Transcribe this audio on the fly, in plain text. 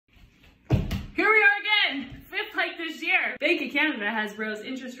this year. Bank of Canada has rose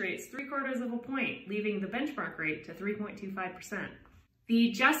interest rates 3/4 of a point, leaving the benchmark rate to 3.25%.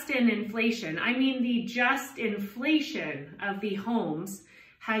 The just-in inflation, the just inflation of the homes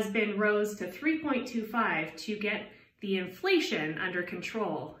has been rose to 3.25 to get the inflation under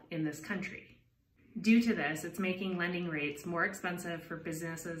control in this country. Due to this, it's making lending rates more expensive for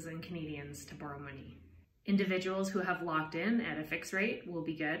businesses and Canadians to borrow money. Individuals who have locked in at a fixed rate will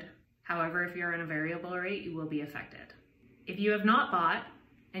be good. However, if you're on a variable rate, you will be affected. If you have not bought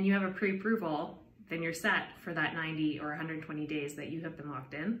and you have a pre-approval, then you're set for that 90 or 120 days that you have been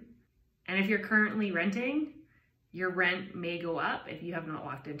locked in. And if you're currently renting, your rent may go up if you have not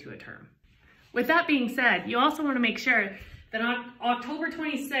locked into a term. With that being said, you also want to make sure that on October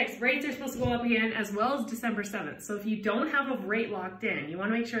 26th, rates are supposed to go up again, as well as December 7th. So if you don't have a rate locked in, you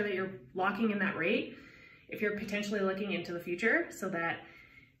want to make sure that you're locking in that rate if you're potentially looking into the future, so that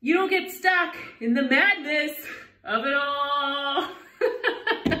you don't get stuck in the madness of it all.